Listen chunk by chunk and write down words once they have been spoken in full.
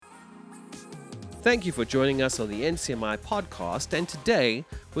Thank you for joining us on the NCMI podcast, and today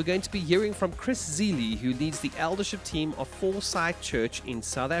we're going to be hearing from Chris Zili, who leads the eldership team of Foresight Church in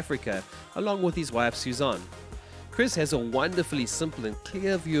South Africa, along with his wife Suzanne. Chris has a wonderfully simple and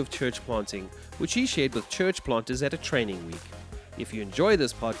clear view of church planting, which he shared with church planters at a training week. If you enjoy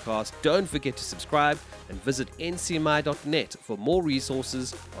this podcast, don't forget to subscribe and visit ncmi.net for more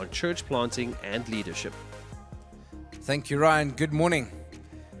resources on church planting and leadership. Thank you, Ryan. Good morning.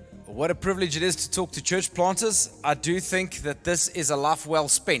 What a privilege it is to talk to church planters. I do think that this is a life well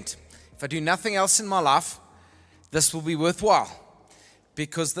spent. If I do nothing else in my life, this will be worthwhile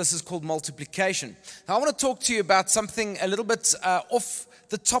because this is called multiplication. Now, I want to talk to you about something a little bit off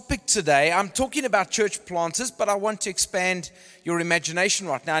the topic today. I'm talking about church planters, but I want to expand your imagination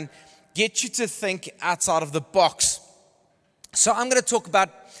right now and get you to think outside of the box. So I'm going to talk about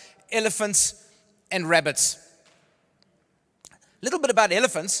elephants and rabbits. A little bit about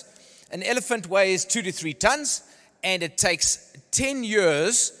elephants. An elephant weighs 2 to 3 tons, and it takes 10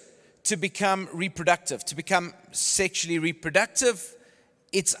 years to become reproductive, to become sexually reproductive.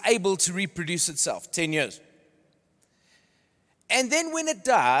 It's able to reproduce itself, 10 years. And then when it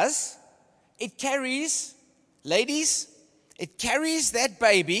does, it carries, ladies, it carries that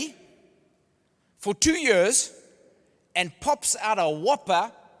baby for 2 years and pops out a whopper.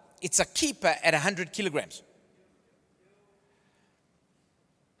 It's a keeper at 100 kilograms.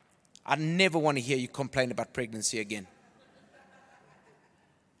 I never want to hear you complain about pregnancy again.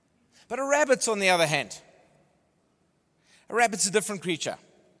 But a rabbit, on the other hand, a rabbit's a different creature.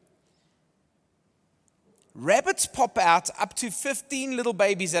 Rabbits pop out up to 15 little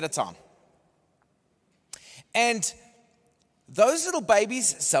babies at a time. And those little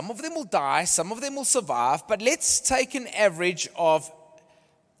babies, some of them will die, some of them will survive, but let's take an average of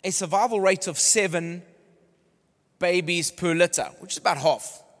a survival rate of 7 babies per litter, which is about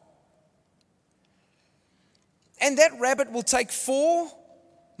half. And that rabbit will take 4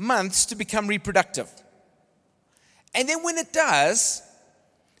 months to become reproductive. And then when it does,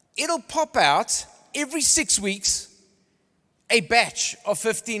 it'll pop out every 6 weeks a batch of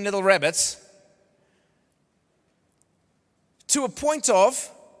 15 little rabbits to a point of,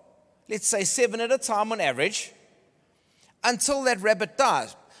 let's say 7 at a time on average, until that rabbit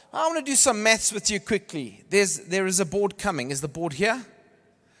dies. I want to do some maths with you quickly. There is a board coming. Is the board here?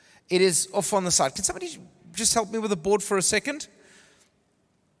 It is off on the side. Can somebody just help me with the board for a second?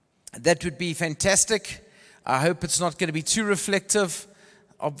 That would be fantastic. I hope it's not going to be too reflective,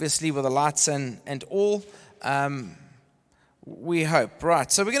 obviously with the lights and all. We hope. Right,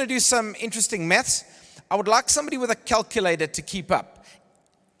 so we're going to do some interesting maths. I would like somebody with a calculator to keep up.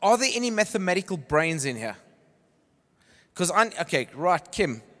 Are there any mathematical brains in here? Okay, right,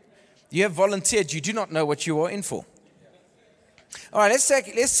 Kim. You have volunteered. You do not know what you are in for. All right, let's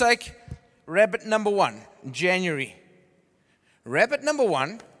take rabbit number 1. January. Rabbit number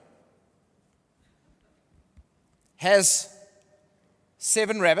 1 has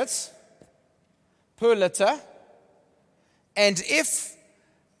 7 rabbits per litter, and if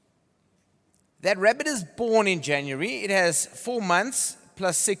that rabbit is born in January, it has 4 months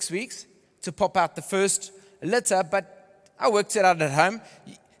plus 6 weeks to pop out the first litter, but I worked it out at home.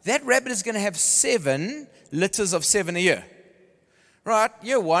 That rabbit is going to have 7 litters of 7 a year. Right,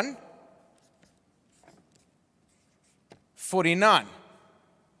 year 1, 49.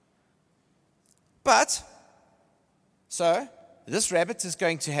 But, so, this rabbit is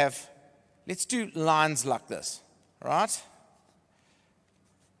going to have, let's do lines like this, right?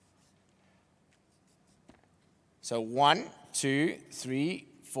 So 1, 2, 3,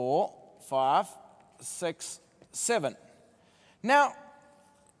 4, 5, 6, 7. Now,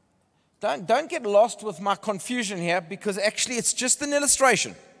 don't get lost with my confusion here, because actually it's just an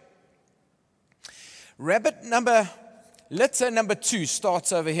illustration. Litter number 2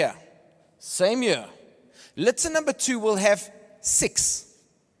 starts over here. Same year. Litter number 2 will have 6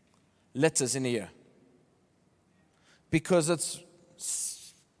 litters in a year, because it's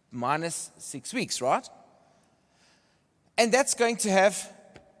minus 6 weeks, right? And that's going to have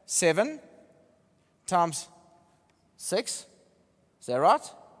 7 times 6. Is that right?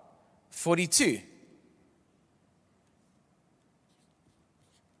 42.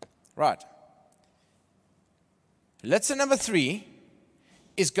 Right. Litter number 3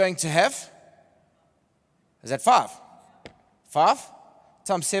 is going to have, is that 5? 5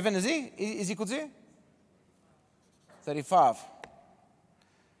 times 7 is equal to 35.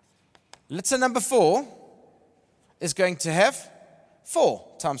 Litter number 4 is going to have 4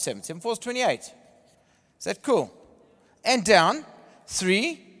 times 7. 7 4 is 28. Is that cool? And down,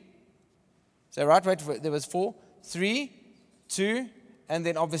 3. Is that right? Wait, there was 4, 3, 2, and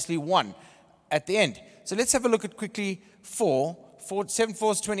then obviously 1. at the end. So let's have a look at quickly 4. 7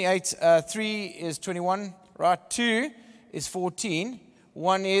 4 is 28, 3 is 21, right? 2 is 14,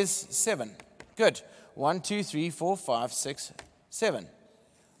 1 is 7. Good. 1, 2, 3, 4, 5, 6, 7.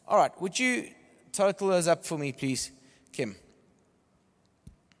 All right, would you total those up for me, please, Kim?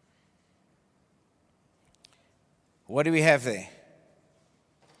 What do we have there?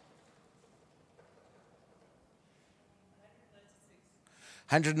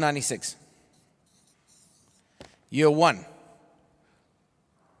 196. Year 1.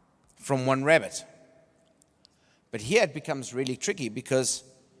 From one rabbit. But here it becomes really tricky because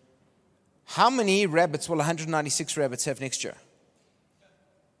how many rabbits will 196 rabbits have next year?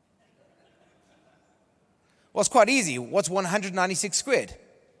 Well, it's quite easy. What's 196 squared?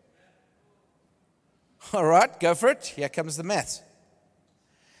 All right, go for it. Here comes the maths.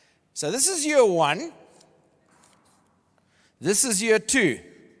 So this is year 1. This is year 2.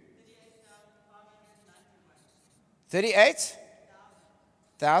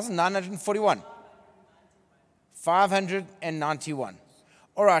 38,941. 591.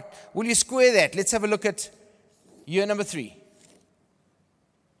 All right, will you square that? Let's have a look at year number 3.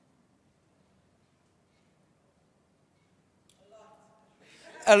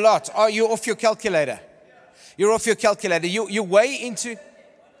 A lot. Oh, you're off your calculator. You're off your calculator. You're way into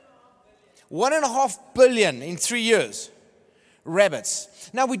 1.5 billion in 3 years. Rabbits.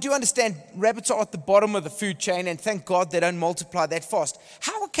 Now, we do understand rabbits are at the bottom of the food chain, and thank God they don't multiply that fast.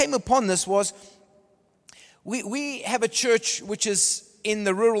 How I came upon this was we have a church which is in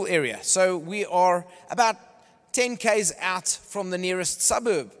the rural area. So we are about 10 k's out from the nearest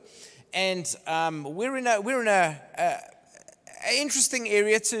suburb. And we're in a interesting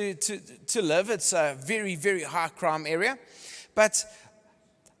area to live. It's a very, very high crime area. But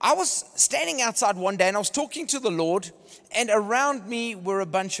I was standing outside one day and I was talking to the Lord, and around me were a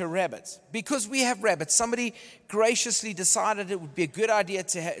bunch of rabbits. Because we have rabbits, somebody graciously decided it would be a good idea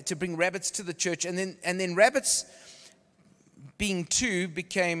to bring rabbits to the church, and then rabbits, being 2,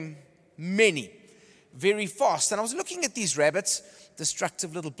 became many very fast. And I was looking at these rabbits,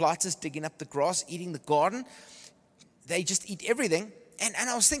 destructive little blighters digging up the grass, eating the garden. They just eat everything. And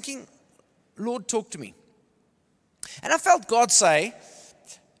I was thinking, Lord, talk to me. And I felt God say,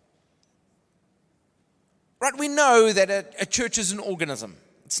 right, we know that a church is an organism.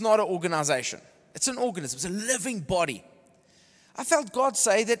 It's not an organization. It's an organism. It's a living body. I felt God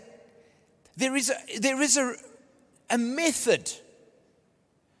say that there is a method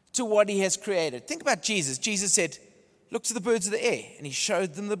to what he has created. Think about Jesus. Jesus said, look to the birds of the air. And he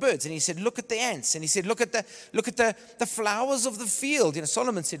showed them the birds. And he said, look at the ants. And he said, look at the flowers of the field. You know,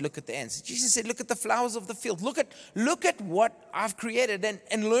 Solomon said, look at the ants. Jesus said, look at the flowers of the field. Look at what I've created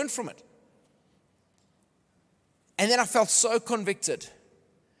and learn from it. And then I felt so convicted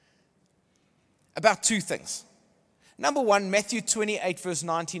about 2 things. Number 1, Matthew 28, verse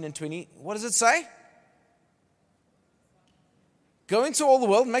 19 and 20. What does it say? Go into all the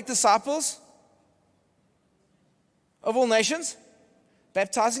world and make disciples of all nations,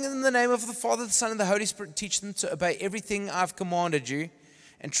 baptizing them in the name of the Father, the Son, and the Holy Spirit, and teach them to obey everything I've commanded you.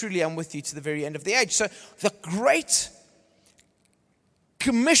 And truly I'm with you to the very end of the age. So the Great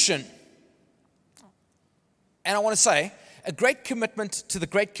Commission, and I want to say, a great commitment to the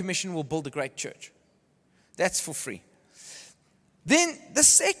Great Commission will build a great church. That's for free. Then the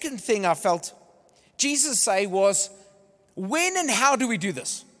second thing I felt Jesus say was, when and how do we do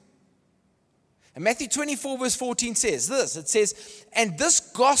this? And Matthew 24 verse 14 says this. It says, and this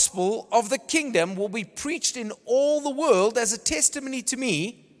gospel of the kingdom will be preached in all the world as a testimony to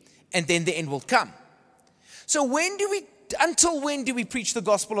me, and then the end will come. So until when do we preach the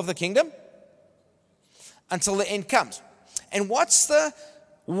gospel of the kingdom? Until the end comes. And what's the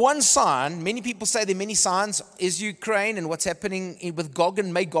one sign? Many people say there are many signs. Is Ukraine and what's happening with Gog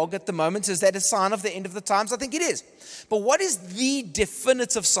and Magog at the moment, is that a sign of the end of the times? I think it is. But what is the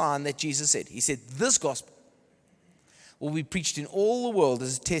definitive sign that Jesus said? He said, this gospel will be preached in all the world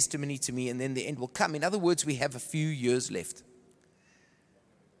as a testimony to me, and then the end will come. In other words, we have a few years left.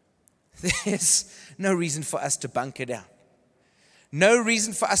 There's no reason for us to bunker down. No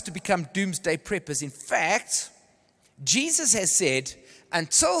reason for us to become doomsday preppers. In fact, Jesus has said,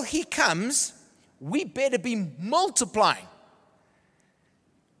 until he comes, we better be multiplying.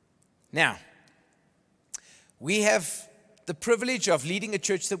 Now, we have the privilege of leading a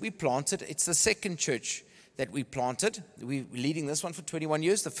church that we planted. It's the second church that we planted. We're leading this one for 21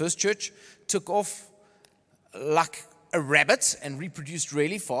 years. The first church took off like a rabbit and reproduced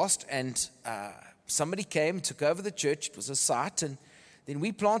really fast. And somebody came, took over the church. It was a site, and Then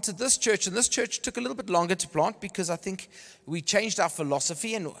we planted this church, and this church took a little bit longer to plant because I think we changed our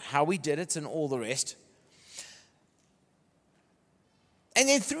philosophy and how we did it and all the rest. And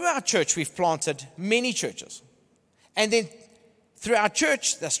then through our church, we've planted many churches. And then through our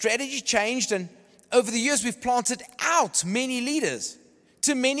church, the strategy changed, and over the years, we've planted out many leaders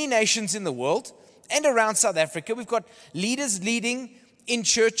to many nations in the world and around South Africa. We've got leaders leading in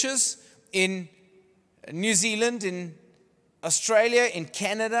churches in New Zealand, in Australia, in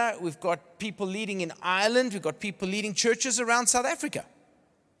Canada. We've got people leading in Ireland. We've got people leading churches around South Africa.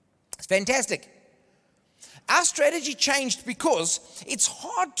 It's fantastic. Our strategy changed because it's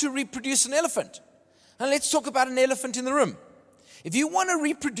hard to reproduce an elephant. And let's talk about an elephant in the room. If you want to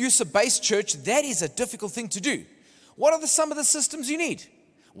reproduce a base church, that is a difficult thing to do. What are some of the systems you need?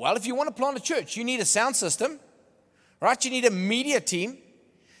 Well, if you want to plant a church, you need a sound system, right? You need a media team.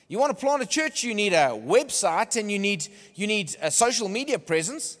 You want to plant a church, you need a website, and you need a social media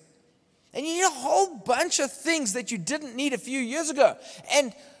presence. And you need a whole bunch of things that you didn't need a few years ago.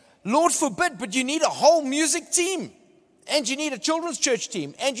 And Lord forbid, but you need a whole music team. And you need a children's church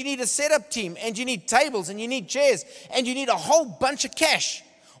team. And you need a setup team. And you need tables. And you need chairs. And you need a whole bunch of cash.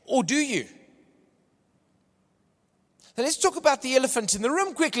 Or do you? So let's talk about the elephant in the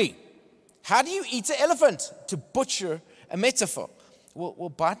room quickly. How do you eat an elephant? To butcher a metaphor. Well,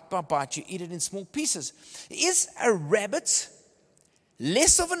 bite by bite, you eat it in small pieces. Is a rabbit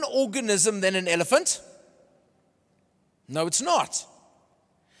less of an organism than an elephant? No, it's not.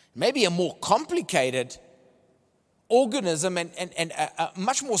 Maybe a more complicated organism and a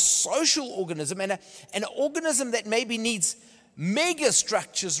much more social organism and an organism that maybe needs mega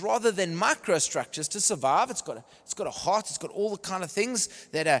structures rather than microstructures to survive. It's got a heart. It's got all the kind of things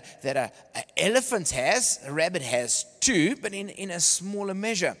that a elephant has. A rabbit has too, but in a smaller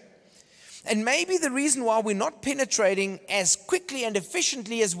measure. And maybe the reason why we're not penetrating as quickly and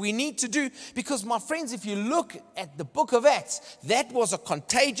efficiently as we need to do, because my friends, if you look at the book of Acts, that was a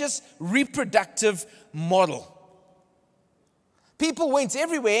contagious, reproductive model. People went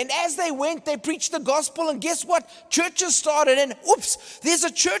everywhere, and as they went, they preached the gospel, and guess what? Churches started, and oops, there's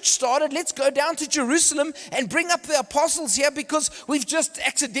a church started. Let's go down to Jerusalem and bring up the apostles here because we've just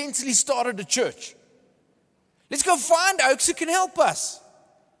accidentally started a church. Let's go find Oaks who can help us.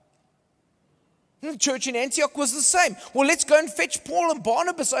 And the church in Antioch was the same. Well, let's go and fetch Paul and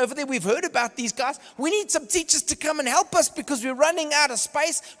Barnabas over there. We've heard about these guys. We need some teachers to come and help us because we're running out of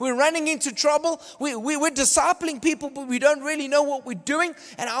space. We're running into trouble. We're discipling people, but we don't really know what we're doing.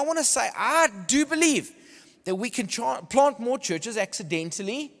 And I want to say, I do believe that we can plant more churches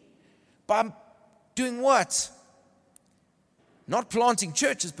accidentally by doing what? Not planting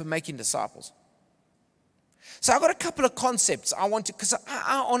churches, but making disciples. So I've got a couple of concepts I want to, because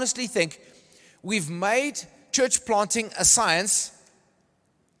I honestly think we've made church planting a science,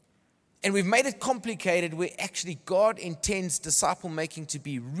 and we've made it complicated where actually God intends disciple making to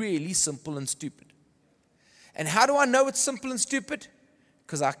be really simple and stupid. And how do I know it's simple and stupid?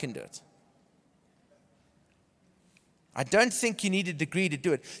 Because I can do it. I don't think you need a degree to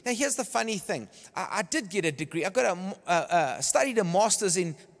do it. Now, here's the funny thing. I did get a degree. I studied a master's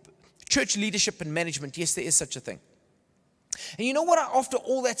in church leadership and management. Yes, there is such a thing. And you know what? After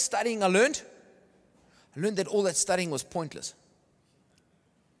all that studying, I learned that all that studying was pointless.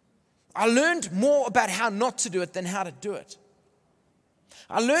 I learned more about how not to do it than how to do it.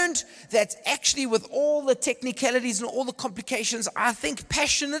 I learned that actually with all the technicalities and all the complications, I think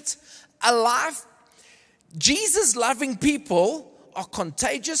passionate, alive, Jesus-loving people are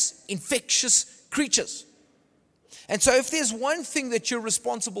contagious, infectious creatures. And so if there's one thing that you're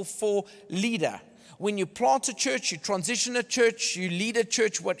responsible for, leader, when you plant a church, you transition a church, you lead a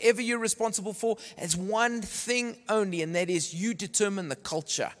church, whatever you're responsible for, it's one thing only, and that is you determine the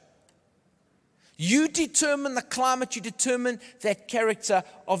culture. You determine the climate, you determine that character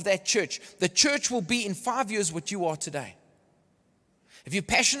of that church. The church will be in 5 years what you are today. If you're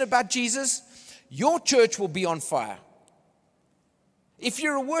passionate about Jesus, your church will be on fire. If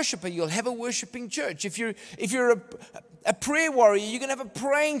you're a worshiper, you'll have a worshiping church. If you're a prayer warrior, you're going to have a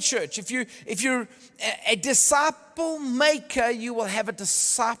praying church. If you're a disciple maker, you will have a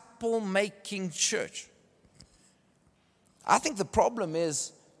disciple making church. I think the problem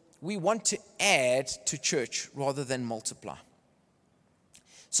is we want to add to church rather than multiply.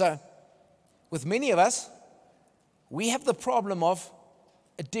 So, with many of us, we have the problem of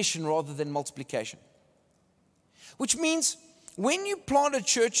addition rather than multiplication. Which means when you plant a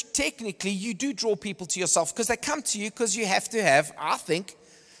church, technically you do draw people to yourself because they come to you because you have to have, I think,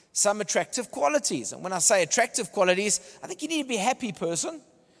 some attractive qualities. And when I say attractive qualities, I think you need to be a happy person.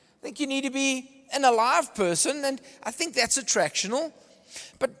 I think you need to be an alive person, and I think that's attractional.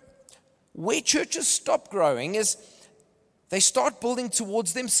 But where churches stop growing is they start building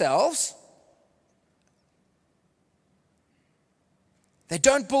towards themselves. They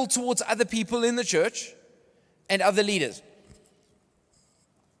don't build towards other people in the church and other leaders.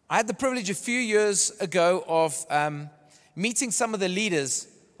 I had the privilege a few years ago of meeting some of the leaders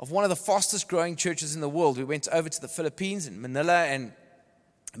of one of the fastest growing churches in the world. We went over to the Philippines in Manila and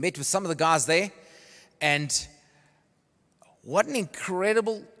met with some of the guys there. And what an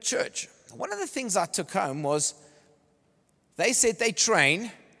incredible church. One of the things I took home was they said they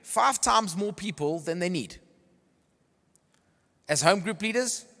train 5 times more people than they need. As home group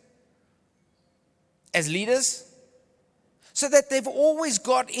leaders, as leaders, so that they've always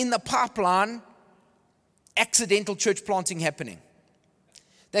got in the pipeline accidental church planting happening.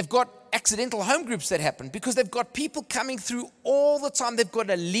 They've got accidental home groups that happen because they've got people coming through all the time. They've got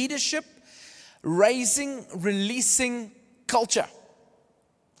a leadership, raising, releasing culture.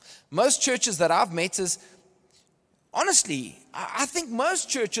 Most churches that I've met is, honestly, I think most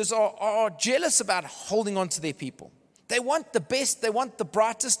churches are jealous about holding on to their people. They want the best, they want the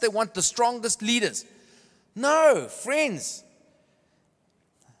brightest, they want the strongest leaders. No, friends,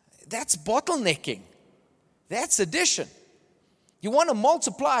 that's bottlenecking. That's addition. You want to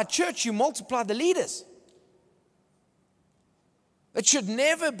multiply a church, you multiply the leaders. It should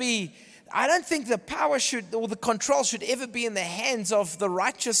never be, I don't think the power should, or the control should ever be in the hands of the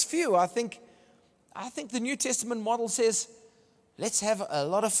righteous few. I think the New Testament model says, let's have a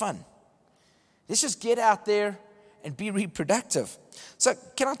lot of fun. Let's just get out there and be reproductive. So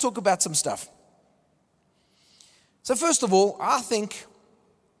can I talk about some stuff? So first of all, I think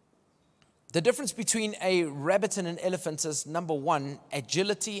the difference between a rabbit and an elephant is, number one,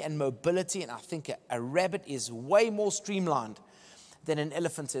 agility and mobility. And I think a rabbit is way more streamlined than an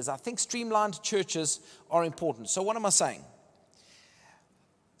elephant is. I think streamlined churches are important. So what am I saying?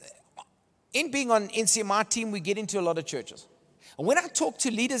 In being on NCMI team, we get into a lot of churches. And when I talk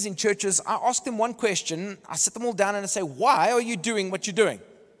to leaders in churches, I ask them one question. I sit them all down and I say, why are you doing what you're doing?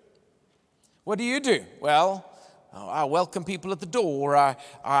 What do you do? Well, I welcome people at the door, or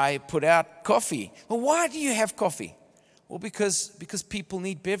I put out coffee. Well, why do you have coffee? Well, because people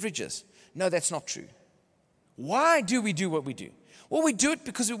need beverages. No, that's not true. Why do we do what we do? Well, we do it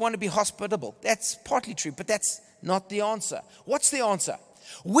because we want to be hospitable. That's partly true, but that's not the answer. What's the answer?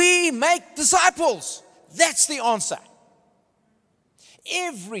 We make disciples. That's the answer.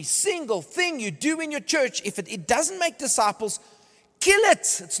 Every single thing you do in your church, if it doesn't make disciples, kill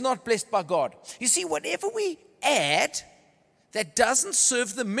it. It's not blessed by God. You see, whatever we add that doesn't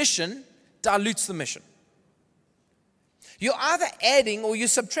serve the mission dilutes the mission. You're either adding or you're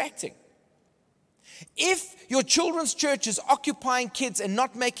subtracting. If your children's church is occupying kids and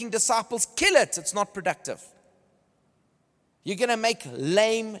not making disciples, kill it. It's not productive. You're going to make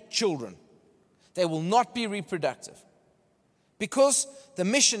lame children. They will not be reproductive because the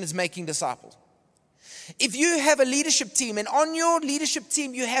mission is making disciples. If you have a leadership team and on your leadership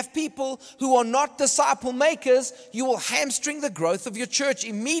team you have people who are not disciple makers, you will hamstring the growth of your church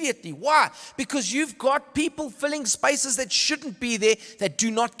immediately. Why? Because you've got people filling spaces that shouldn't be there, that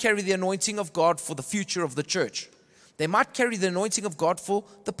do not carry the anointing of God for the future of the church. They might carry the anointing of God for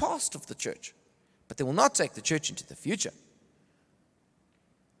the past of the church, but they will not take the church into the future.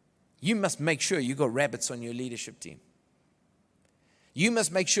 You must make sure you got rabbits on your leadership team. You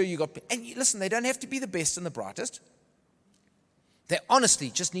must make sure you got, and listen, they don't have to be the best and the brightest. They honestly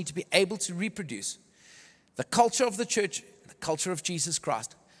just need to be able to reproduce the culture of the church, the culture of Jesus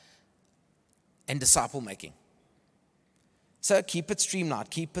Christ, and disciple making. So keep it streamlined,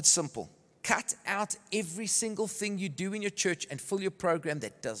 keep it simple. Cut out every single thing you do in your church and fill your program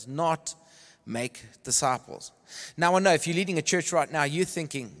that does not make disciples. Now I know if you're leading a church right now, you're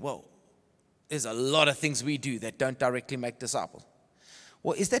thinking, well, there's a lot of things we do that don't directly make disciples.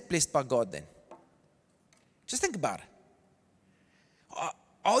 Well, is that blessed by God then? Just think about it.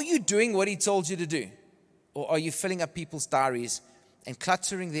 Are you doing what He told you to do? Or are you filling up people's diaries and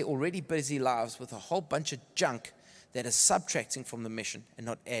cluttering their already busy lives with a whole bunch of junk that is subtracting from the mission and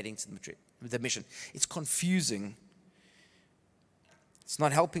not adding to the mission? It's confusing. It's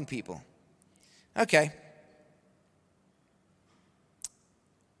not helping people. Okay.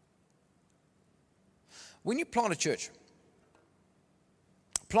 When you plant a church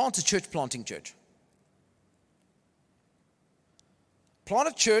planting church. Plant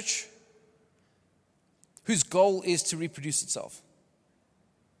a church whose goal is to reproduce itself.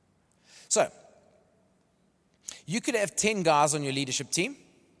 So, you could have 10 guys on your leadership team,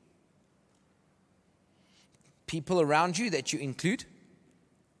 people around you that you include,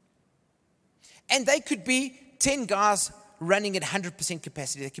 and they could be 10 guys running at 100%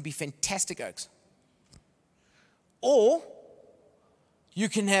 capacity. They can be fantastic oaks. Or you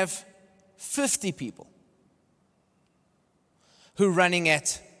can have 50 people who are running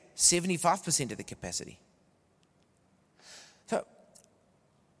at 75% of the capacity. So,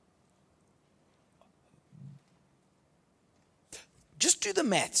 just do the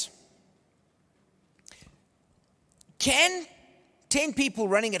maths. Can 10 people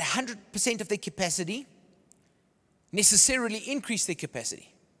running at 100% of their capacity necessarily increase their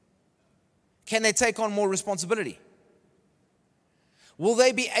capacity? Can they take on more responsibility? Will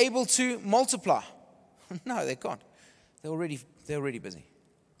they be able to multiply? No, they can't. They're already busy.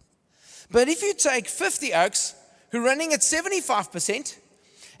 But if you take 50 oaks who are running at 75%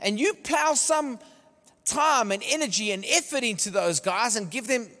 and you plow some time and energy and effort into those guys and give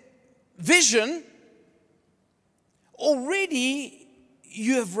them vision, already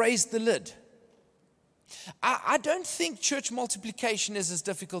you have raised the lid. I don't think church multiplication is as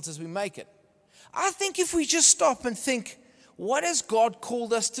difficult as we make it. I think if we just stop and think, what has God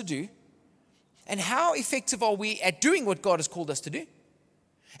called us to do? And how effective are we at doing what God has called us to do?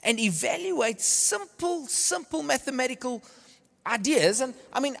 And evaluate simple mathematical ideas. And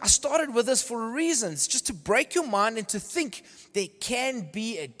I started with this for a reason. It's just to break your mind and to think there can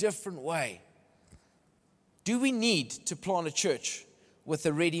be a different way. Do we need to plant a church with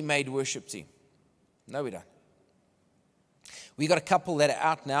a ready-made worship team? No, we don't. We got a couple that are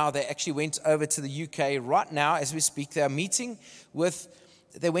out now. They actually went over to the UK right now as we speak. They are meeting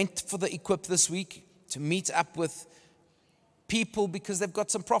they went for the Equip this week to meet up with people because they've got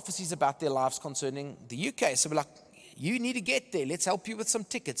some prophecies about their lives concerning the UK. So we're like, you need to get there. Let's help you with some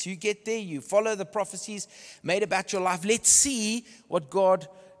tickets. You get there, you follow the prophecies made about your life. Let's see what God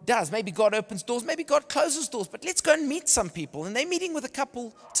does. Maybe God opens doors, maybe God closes doors, but let's go and meet some people. And they're meeting with a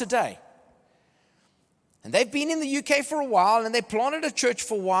couple today. And they've been in the UK for a while, and they planted a church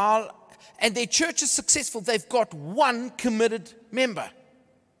for a while, and their church is successful. They've got one committed member.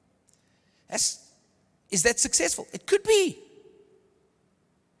 Is that successful? It could be.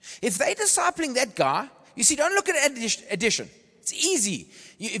 If they're discipling that guy, you see, don't look at addition. It's easy.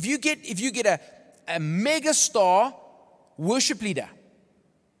 If you get a mega star worship leader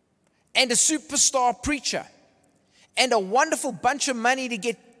and a superstar preacher and a wonderful bunch of money to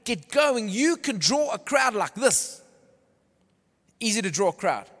get going, you can draw a crowd like this. Easy to draw a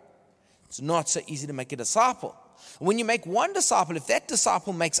crowd. It's not so easy to make a disciple. When you make one disciple, if that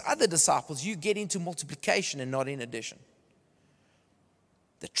disciple makes other disciples, you get into multiplication and not in addition.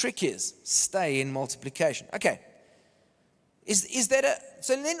 The trick is stay in multiplication. Okay. Is that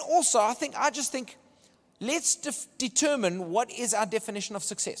so then also I just think let's determine what is our definition of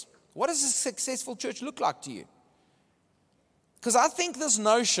success. What does a successful church look like to you? Because I think this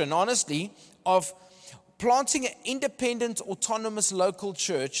notion, honestly, of planting an independent, autonomous local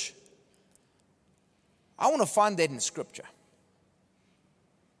church, I want to find that in Scripture.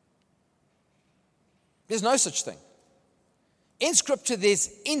 There's no such thing. In Scripture, there's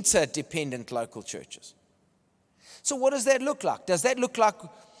interdependent local churches. So what does that look like? Does that look like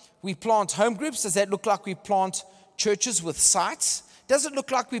we plant home groups? Does that look like we plant churches with sites? Does it look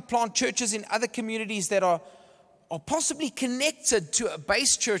like we plant churches in other communities that are possibly connected to a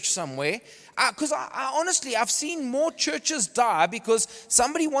base church somewhere? Because I honestly, I've seen more churches die because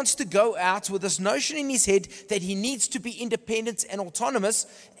somebody wants to go out with this notion in his head that he needs to be independent and autonomous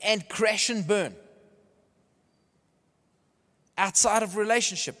and crash and burn. Outside of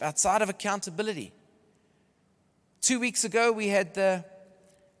relationship, outside of accountability. 2 weeks ago, we had the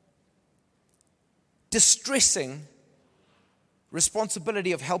distressing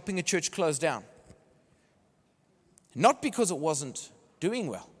responsibility of helping a church close down. Not because it wasn't doing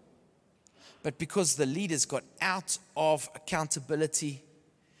well, but because the leaders got out of accountability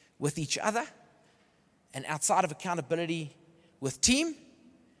with each other and outside of accountability with team.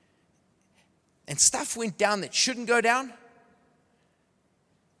 And stuff went down that shouldn't go down.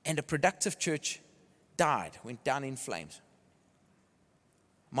 And a productive church died, went down in flames.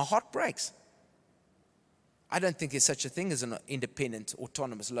 My heart breaks. I don't think there's such a thing as an independent,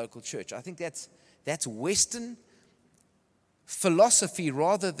 autonomous local church. I think that's Western philosophy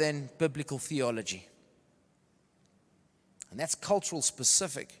rather than biblical theology. And that's cultural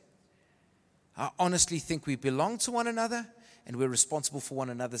specific. I honestly think we belong to one another and we're responsible for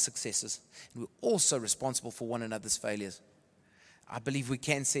one another's successes. And we're also responsible for one another's failures. I believe we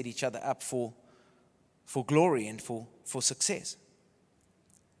can set each other up for glory and for success.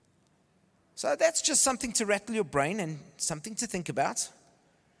 So that's just something to rattle your brain and something to think about.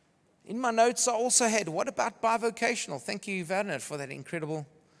 In my notes, I also had, what about bivocational? Thank you, Werner, for that incredible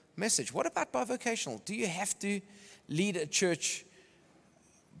message. What about bivocational? Do you have to lead a church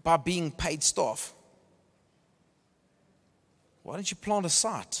by being paid staff? Why don't you plant a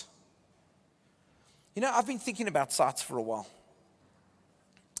site? You know, I've been thinking about sites for a while.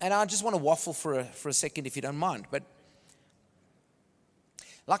 And I just want to waffle for a second, if you don't mind. But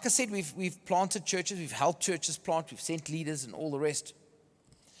like I said, we've planted churches, we've helped churches plant, we've sent leaders and all the rest.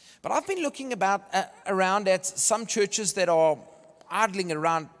 But I've been looking around at some churches that are idling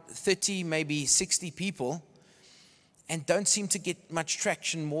around 30, maybe 60 people, and don't seem to get much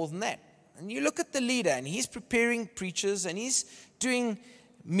traction more than that. And you look at the leader, and he's preparing preachers, and he's doing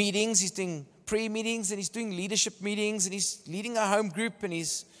meetings, he's doing prayer meetings, and he's doing leadership meetings, and he's leading a home group, and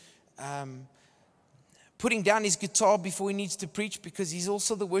he's putting down his guitar before he needs to preach because he's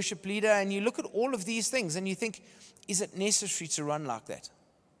also the worship leader. And you look at all of these things, and you think, is it necessary to run like that?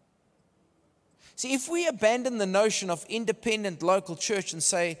 See, if we abandon the notion of independent local church and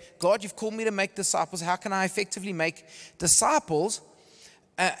say, God, you've called me to make disciples, how can I effectively make disciples?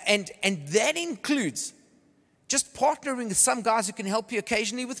 And that includes just partnering with some guys who can help you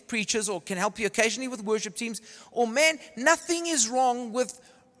occasionally with preachers or can help you occasionally with worship teams. Or man, nothing is wrong with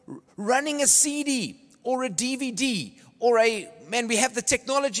running a CD or a DVD or we have the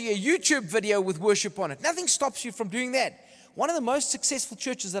technology, a YouTube video with worship on it. Nothing stops you from doing that. One of the most successful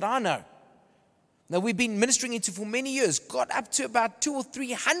churches that I know, now we've been ministering into for many years, got up to about 200 or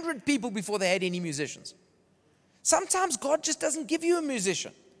 300 people before they had any musicians. Sometimes God just doesn't give you a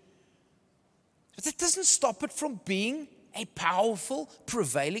musician. But that doesn't stop it from being a powerful,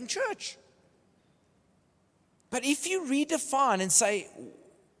 prevailing church. But if you redefine and say,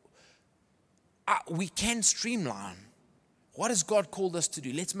 we can streamline, what has God called us to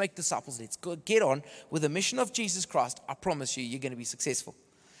do? Let's make disciples. Let's go get on with the mission of Jesus Christ. I promise you, you're going to be successful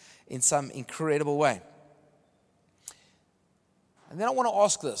in some incredible way. And then I want to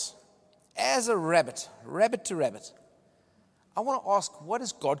ask this. As a rabbit to rabbit, I want to ask, what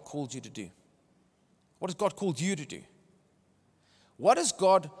has God called you to do? What has God called you to do? What has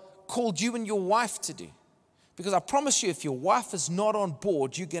God called you and your wife to do? Because I promise you, if your wife is not on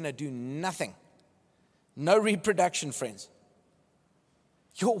board, you're going to do nothing. No reproduction, friends.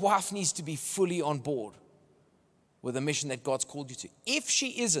 Your wife needs to be fully on board with the mission that God's called you to. If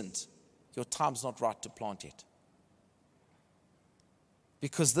she isn't, your time's not right to plant yet.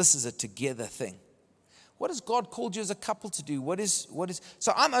 Because this is a together thing. What has God called you as a couple to do? What is?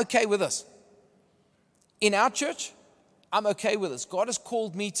 So I'm okay with this. In our church, I'm okay with this. God has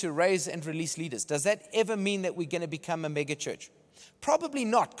called me to raise and release leaders. Does that ever mean that we're going to become a mega church? Probably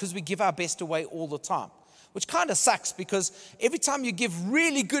not, because we give our best away all the time. Which kind of sucks, because every time you give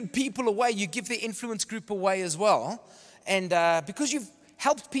really good people away, you give the influence group away as well. And because you've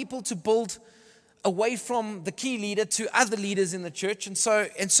helped people to build away from the key leader to other leaders in the church. And so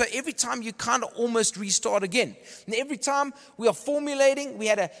every time you kind of almost restart again. And every time we are formulating, we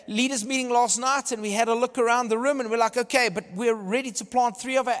had a leaders meeting last night and we had a look around the room and we're like, okay, but we're ready to plant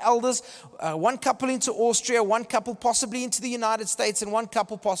 3 of our elders, one couple into Austria, one couple possibly into the United States, and one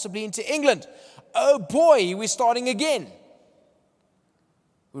couple possibly into England. Oh boy, we're starting again.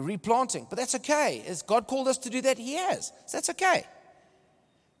 We're replanting, but that's okay. Has God called us to do that? He has. So that's okay.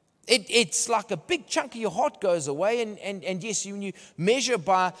 It's like a big chunk of your heart goes away, and yes, when you measure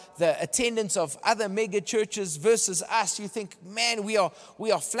by the attendance of other mega churches versus us, you think, man, we are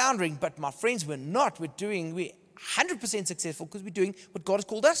floundering. But my friends, we're not. We're 100% successful because we're doing what God has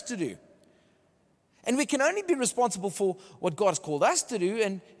called us to do. And we can only be responsible for what God has called us to do.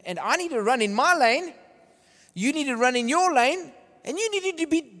 And I need to run in my lane. You need to run in your lane, and you need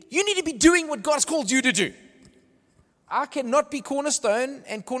to be doing what God has called you to do. I cannot be Cornerstone,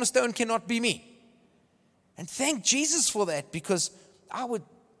 and Cornerstone cannot be me. And thank Jesus for that, because I would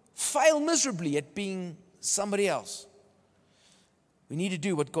fail miserably at being somebody else. We need to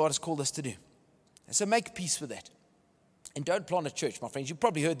do what God has called us to do. And so make peace with that. And don't plant a church, my friends. You've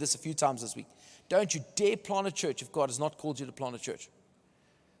probably heard this a few times this week. Don't you dare plant a church if God has not called you to plant a church.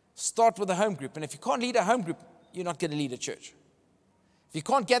 Start with a home group. And if you can't lead a home group, you're not going to lead a church. If you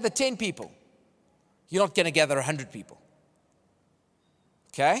can't gather 10 people, you're not going to gather 100 people.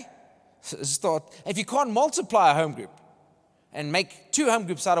 Okay? So start. If you can't multiply a home group and make 2 home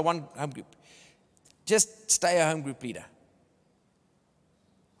groups out of 1 home group, just stay a home group leader.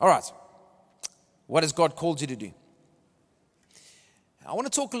 All right. What has God called you to do? I want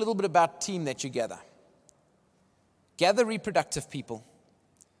to talk a little bit about team that you gather. Gather reproductive people.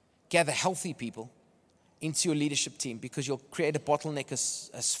 Gather healthy people into your leadership team, because you'll create a bottleneck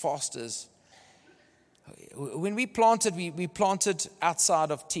as fast as... When we planted, we planted outside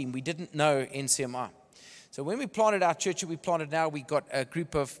of team. We didn't know NCMI. So when we planted our church, we got a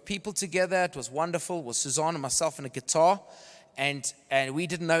group of people together. It was wonderful. It was Suzanne and myself and a guitar. And we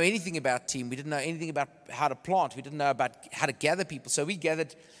didn't know anything about team. We didn't know anything about how to plant. We didn't know about how to gather people. So we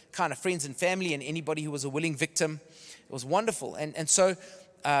gathered kind of friends and family and anybody who was a willing victim. It was wonderful. And so,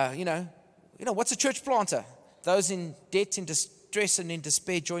 what's a church planter? Those in debt, in distress, and in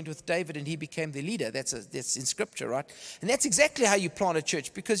despair joined with David, and he became their leader. That's in Scripture, right? And that's exactly how you plant a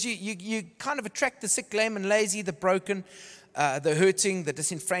church, because you kind of attract the sick, lame, and lazy, the broken, the hurting, the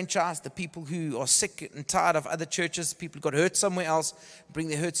disenfranchised, the people who are sick and tired of other churches, people who got hurt somewhere else, bring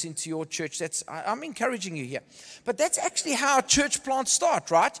their hurts into your church. I'm encouraging you here. But that's actually how church plants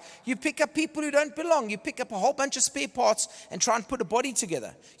start, right? You pick up people who don't belong. You pick up a whole bunch of spare parts and try and put a body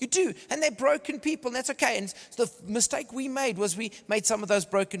together. You do. And they're broken people, and that's okay. And the mistake we made was we made some of those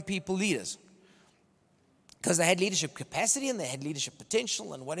broken people leaders, because they had leadership capacity and they had leadership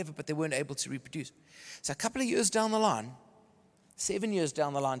potential and whatever, but they weren't able to reproduce. So a couple of years down the line, 7 years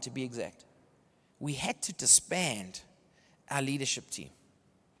down the line to be exact, we had to disband our leadership team.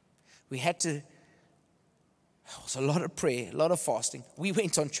 We had to, it was a lot of prayer, a lot of fasting. We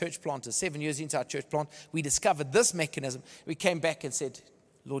went on church planters. 7 years into our church plant, we discovered this mechanism. We came back and said,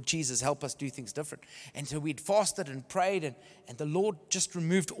 Lord Jesus, help us do things different. And so we'd fasted and prayed, and the Lord just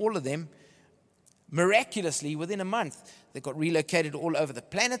removed all of them miraculously within a month. They got relocated all over the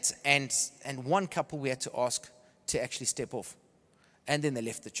planet, and one couple we had to ask to actually step off. And then they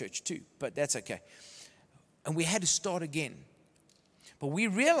left the church too, but that's okay. And we had to start again. But we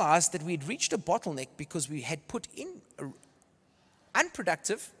realized that we'd reached a bottleneck because we had put in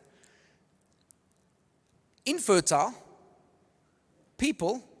unproductive, infertile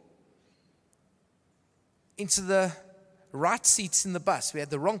people into the right seats in the bus. We had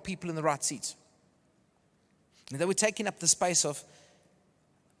the wrong people in the right seats. And they were taking up the space of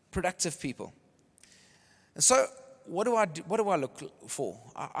productive people. And so, what do I look for?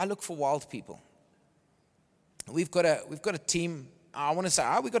 I look for wild people. We've got a team. I want to say,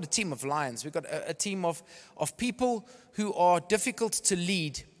 we've got a team of lions. We've got a team of people who are difficult to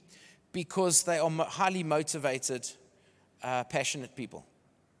lead because they are highly motivated, passionate people.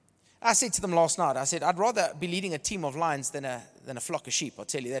 I said to them last night, I said, I'd rather be leading a team of lions than a flock of sheep. I'll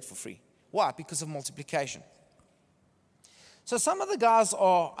tell you that for free. Why? Because of multiplication. So some of the guys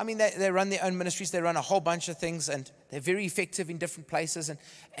they run their own ministries, they run a whole bunch of things, and they're very effective in different places.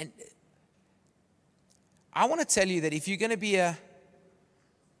 And I want to tell you that if you're going to be a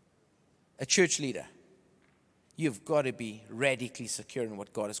church leader, you've got to be radically secure in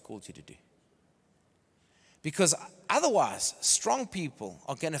what God has called you to do. Because otherwise, strong people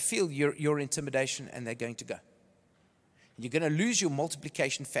are going to feel your intimidation, and they're going to go. You're going to lose your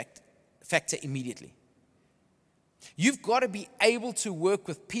multiplication factor immediately. You've got to be able to work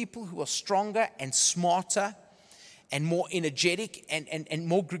with people who are stronger and smarter and more energetic and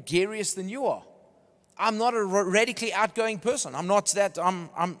more gregarious than you are. I'm not a radically outgoing person. I'm not that.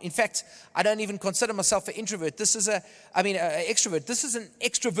 In fact, I don't even consider myself an introvert. This is an extrovert. This is an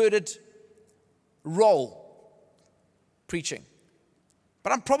extroverted role, preaching.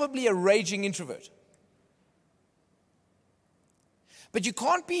 But I'm probably a raging introvert. But you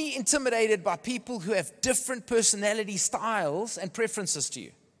can't be intimidated by people who have different personality styles and preferences to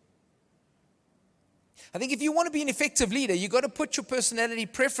you. I think if you want to be an effective leader, you've got to put your personality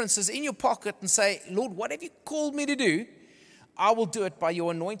preferences in your pocket and say, Lord, what have you called me to do? I will do it by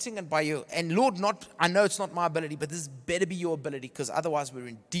your anointing and by your, and Lord, I know it's not my ability, but this better be your ability, because otherwise we're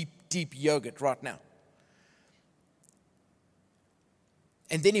in deep, deep yogurt right now.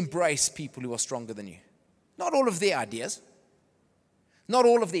 And then embrace people who are stronger than you. Not all of their ideas. Not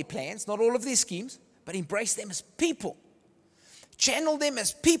all of their plans, not all of their schemes, but embrace them as people. Channel them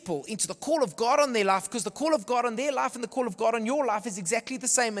as people into the call of God on their life, because the call of God on their life and the call of God on your life is exactly the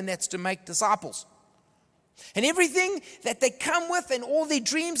same, and that's to make disciples. And everything that they come with, and all their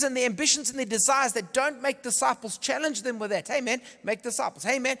dreams and their ambitions and their desires that don't make disciples, challenge them with that. Hey man, make disciples.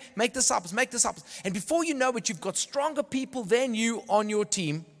 Hey man, make disciples, make disciples. And before you know it, you've got stronger people than you on your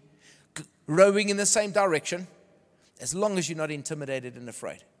team, rowing in the same direction, as long as you're not intimidated and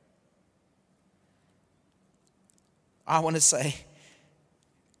afraid. I want to say,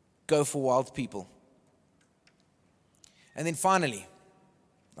 go for wild people. And then finally,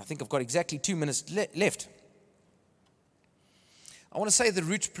 I think I've got exactly 2 minutes left. I want to say the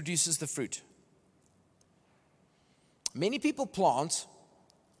root produces the fruit. Many people plant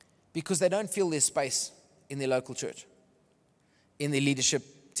because they don't feel their space in their local church, in their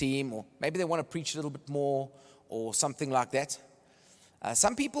leadership team, or maybe they want to preach a little bit more, or something like that.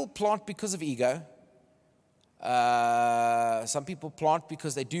 Some people plant because of ego. Some people plant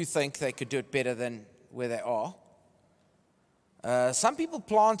because they do think they could do it better than where they are. Some people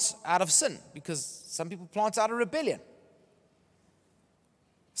plant out of sin because some people plant out of rebellion.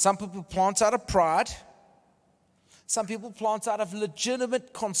 Some people plant out of pride. Some people plant out of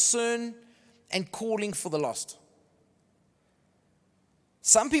legitimate concern and calling for the lost.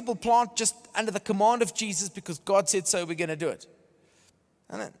 Some people plant just under the command of Jesus because God said so, we're going to do it.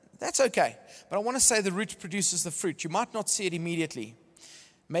 And that's okay. But I want to say the root produces the fruit. You might not see it immediately.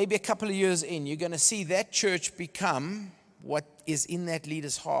 Maybe a couple of years in, you're going to see that church become what is in that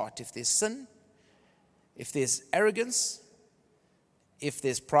leader's heart. If there's sin, if there's arrogance, if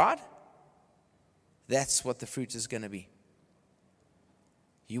there's pride, that's what the fruit is going to be.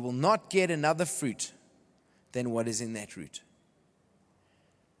 You will not get another fruit than what is in that root.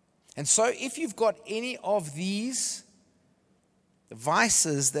 And so if you've got any of these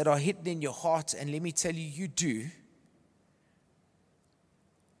vices that are hidden in your heart, and let me tell you, you do,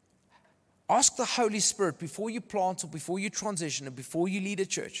 ask the Holy Spirit before you plant or before you transition or before you lead a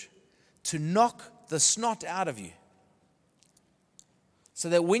church to knock the snot out of you. So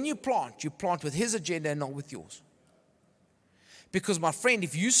that when you plant with His agenda and not with yours. Because my friend,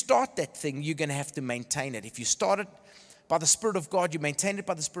 if you start that thing, you're going to have to maintain it. If you start it by the Spirit of God, you maintain it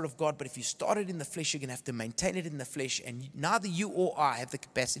by the Spirit of God. But if you start it in the flesh, you're going to have to maintain it in the flesh. And neither you or I have the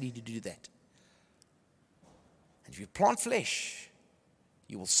capacity to do that. And if you plant flesh,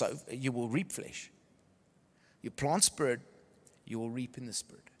 you will reap flesh. You plant spirit, you will reap in the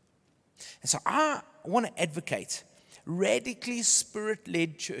Spirit. And so I want to advocate radically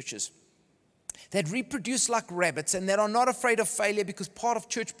Spirit-led churches that reproduce like rabbits and that are not afraid of failure, because part of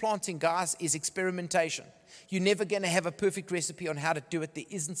church planting, guys, is experimentation. You're never going to have a perfect recipe on how to do it. There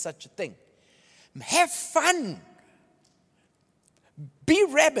isn't such a thing. Have fun. Be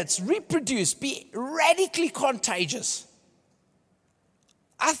rabbits, reproduce, be radically contagious.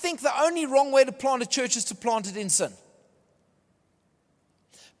 I think the only wrong way to plant a church is to plant it in sin.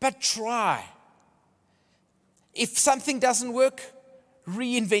 But try. If something doesn't work,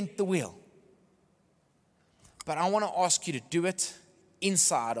 reinvent the wheel. But I want to ask you to do it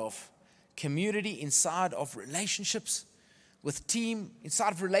inside of community, inside of relationships with team,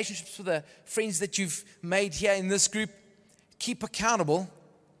 inside of relationships with the friends that you've made here in this group. Keep accountable,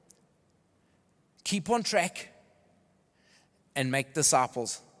 keep on track, and make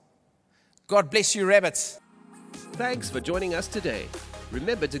disciples. God bless you, rabbits. Thanks for joining us today.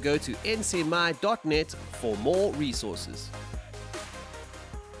 Remember to go to ncmi.net for more resources.